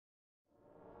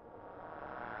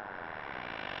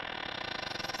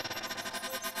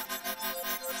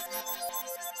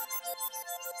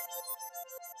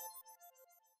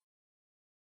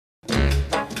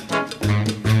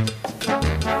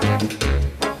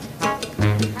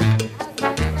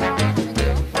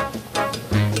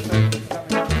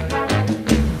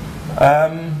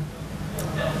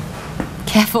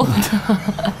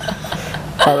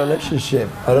Our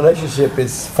relationship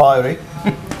is fiery.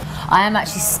 I am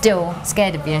actually still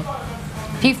scared of you.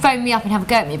 If you phone me up and have a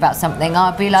go at me about something,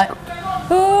 I'll be like,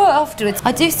 oh, afterwards.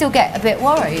 I do still get a bit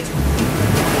worried.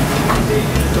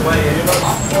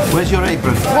 Where's your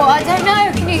apron? Well, I don't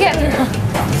know. Can you get me?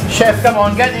 Chef, come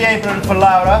on, get the apron for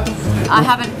Laura. I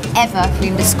haven't ever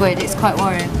cleaned a squid. It's quite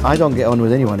worrying. I don't get on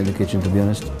with anyone in the kitchen, to be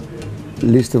honest.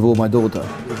 Least of all my daughter.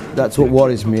 That's what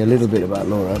worries me a little bit about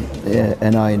Laura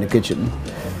and I in the kitchen,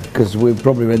 because we'll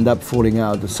probably end up falling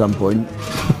out at some point.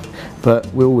 But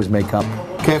we always make up.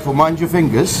 Careful, mind your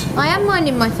fingers. I am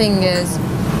minding my fingers.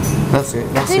 That's it.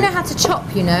 I do know how to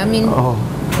chop, you know. I mean,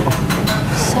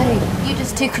 so you're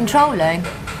just too controlling.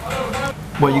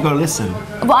 Well, you got to listen.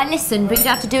 Well, I listen, but you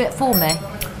don't have to do it for me.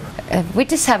 We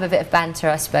just have a bit of banter,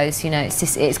 I suppose. You know,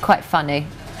 it's quite funny.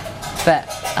 But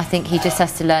I think he just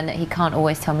has to learn that he can't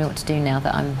always tell me what to do now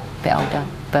that I'm a bit older.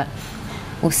 But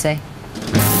we'll see.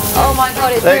 Oh my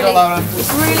God, it's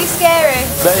really scary.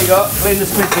 There you go. Clean the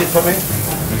squid bit for me.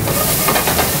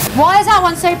 Why is that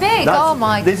one so big? Oh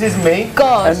my God. This is me.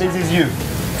 God. And this is you.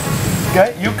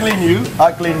 Okay? You clean you,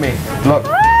 I clean me. Look.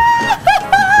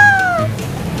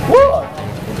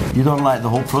 What? You don't like the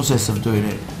whole process of doing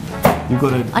it.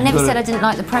 I never said I didn't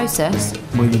like the process.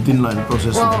 Well, you didn't like the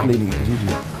process of cleaning it, did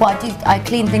you? Well, I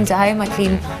clean things at home. I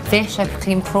clean fish, I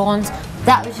clean prawns.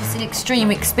 That was just an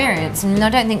extreme experience, and I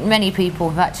don't think many people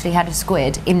have actually had a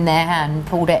squid in their hand,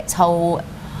 pulled its whole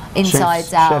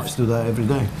insides out. Chefs do that every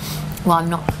day. Well, I'm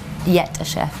not yet a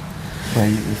chef.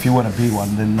 Well, if you want to be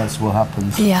one, then that's what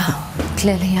happens. Yeah,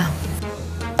 clearly, yeah.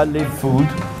 I live food,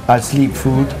 I sleep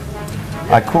food,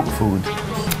 I cook food,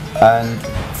 and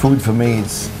food for me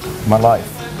is my life.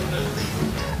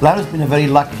 Laura's been a very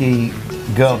lucky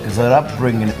girl because her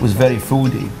upbringing was very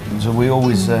foodie, so we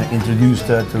always introduced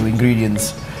her to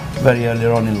ingredients very early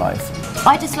on in life.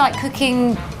 I just like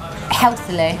cooking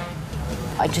healthily.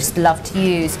 I just love to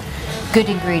use good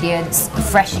ingredients,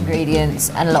 fresh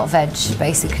ingredients, and a lot of veg,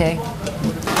 basically.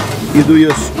 You do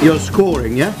your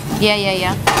scoring, yeah?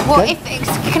 Yeah. Well, okay.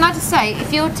 Can I just say,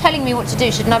 if you're telling me what to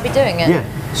do, shouldn't I be doing it?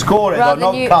 Yeah, scoring or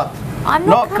not cut. I'm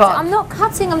not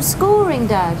cutting, I'm scoring,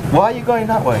 Dad. Why are you going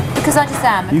that way? Because I just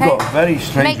am, okay? You've got a very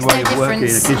strange way of working in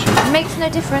the kitchen. It makes no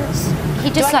difference.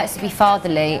 He just likes to be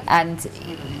fatherly, and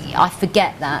I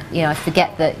forget that. You know, I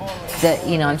forget that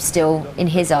you know, I'm still, in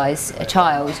his eyes, a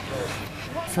child.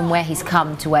 From where he's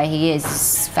come to where he is,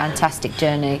 it's a fantastic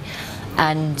journey.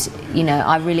 And, you know,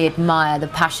 I really admire the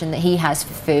passion that he has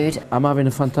for food. I'm having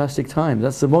a fantastic time.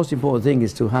 That's the most important thing,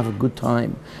 is to have a good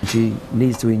time. She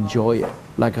needs to enjoy it,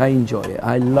 like I enjoy it.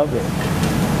 I love it.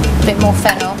 A bit more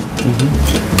fennel.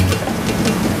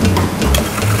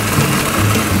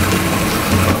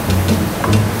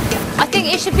 I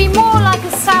think it should be more like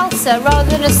a salsa rather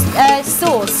than a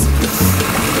sauce.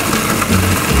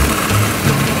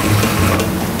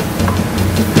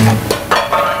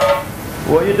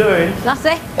 What are you doing?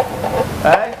 Nothing.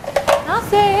 Hey?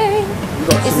 Nothing.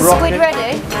 Is the squid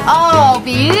ready? Oh,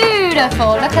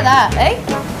 beautiful. Look at that, eh?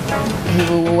 He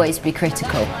will always be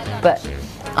critical, but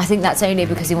I think that's only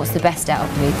because he wants the best out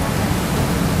of me.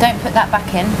 Don't put that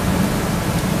back in.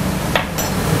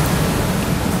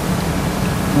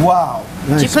 Wow.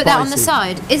 Did you put that on the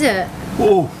side? Is it?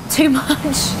 Oh. Too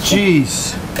much?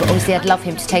 Jeez. Obviously, I'd love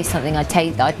him to taste something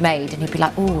I'd made, and he'd be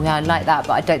like, oh, yeah, I like that,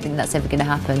 but I don't think that's ever going to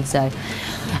happen, so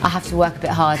I have to work a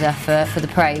bit harder for the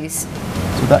praise.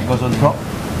 So that goes on top?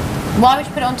 Why would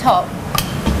you put it on top?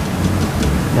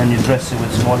 Then you dress it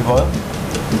with some olive oil?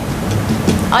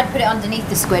 I'd put it underneath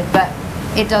the squid, but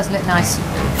it does look nice.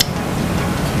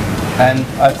 And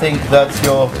I think that's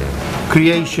your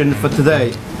creation for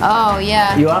today. Oh,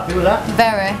 yeah. You happy with that?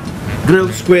 Very.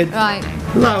 Grilled squid. Right.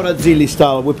 Laura ZILLI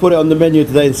style. We put it on the menu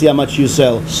today and see how much you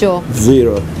sell. Sure.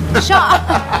 0. Shut up.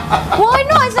 Why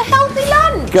not? It's a healthy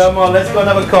lunch. Come on, let's go and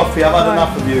have a coffee. I've had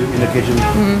enough of you in the kitchen.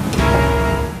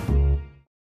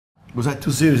 Was that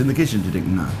too serious in the kitchen, do you think?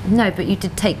 No. No, but you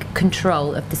did take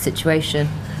control of the situation.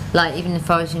 Like, even if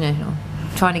I was, you know,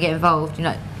 trying to get involved, you're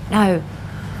like, no.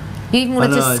 You even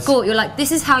wanted to score. You're like,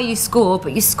 this is how you score,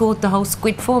 but you scored the whole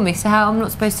squid for me, so how I'm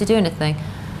not supposed to do anything.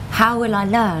 How will I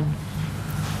learn?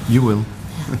 You will.